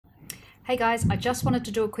Hey guys, I just wanted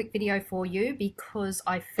to do a quick video for you because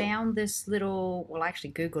I found this little, well I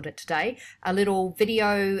actually googled it today, a little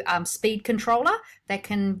video speed controller that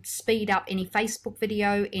can speed up any Facebook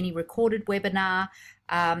video, any recorded webinar.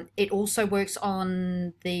 It also works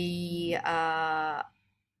on the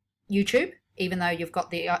YouTube, even though you've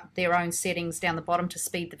got their own settings down the bottom to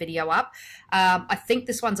speed the video up. I think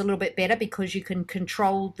this one's a little bit better because you can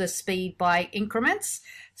control the speed by increments.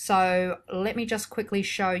 So let me just quickly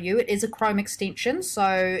show you. It is a Chrome extension.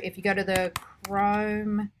 So if you go to the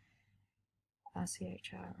Chrome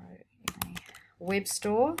web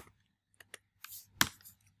store,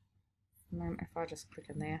 if I just click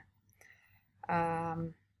in there,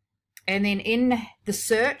 and then in the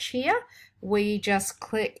search here, we just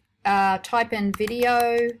click type in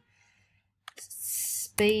video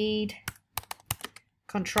speed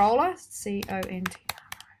controller, CONT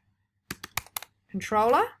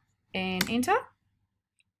controller, and enter.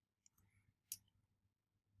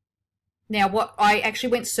 Now what I actually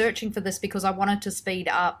went searching for this because I wanted to speed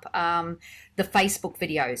up the Facebook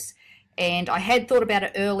videos, and I had thought about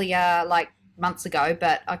it earlier, like months ago,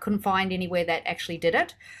 but I couldn't find anywhere that actually did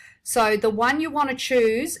it. So the one you want to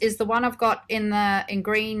choose is the one I've got in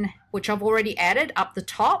green, which I've already added up the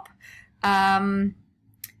top. That's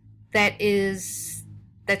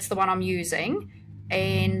the one I'm using.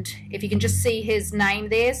 And if you can just see his name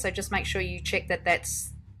there, so just make sure you check that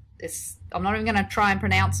I'm not even going to try and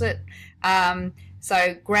pronounce it.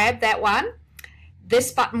 So grab that one.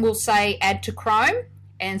 This button will say add to Chrome,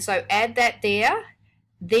 and so add that there.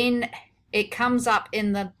 Then it comes up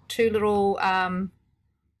in the two little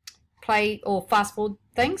play or fast forward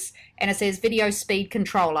things, and it says video speed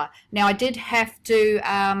controller. Now I did have to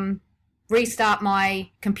restart my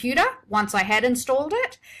computer once I had installed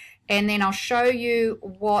it, and then I'll show you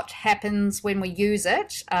what happens when we use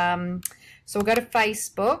it. So we'll go to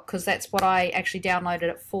Facebook because that's what I actually downloaded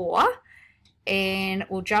it for, and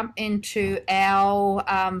we'll jump into our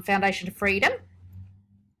Foundation to Freedom,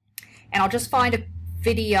 and I'll just find a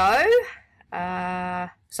video.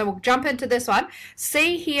 So we'll jump into this one.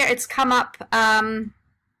 See here, it's come up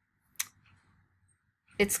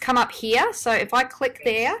here. So if I click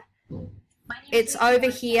there, it's over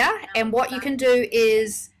here, and what you can do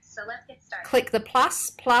is click the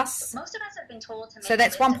plus. Most of us have been told to make, so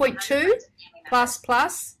that's 1.2 plus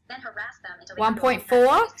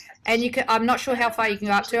 1.4, and you can, I'm not sure how far you can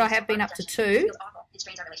go up to. I have been up to 2.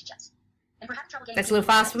 That's a little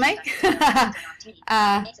fast for me,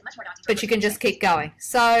 but you can just keep going.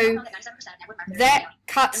 So that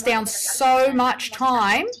cuts down so much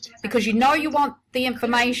time because you know you want the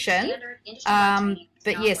information,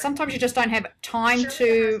 but yeah, sometimes you just don't have time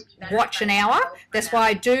to watch an hour. That's why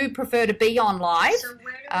I do prefer to be on live.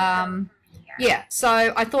 Yeah,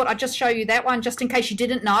 so I thought I'd just show you that one just in case you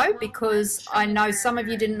didn't know, because I know some of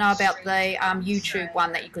you didn't know about the YouTube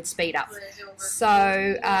one that you could speed up.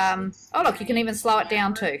 So, oh look, you can even slow it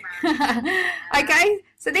down too. Okay,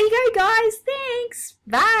 so there you go guys, thanks,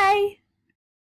 bye.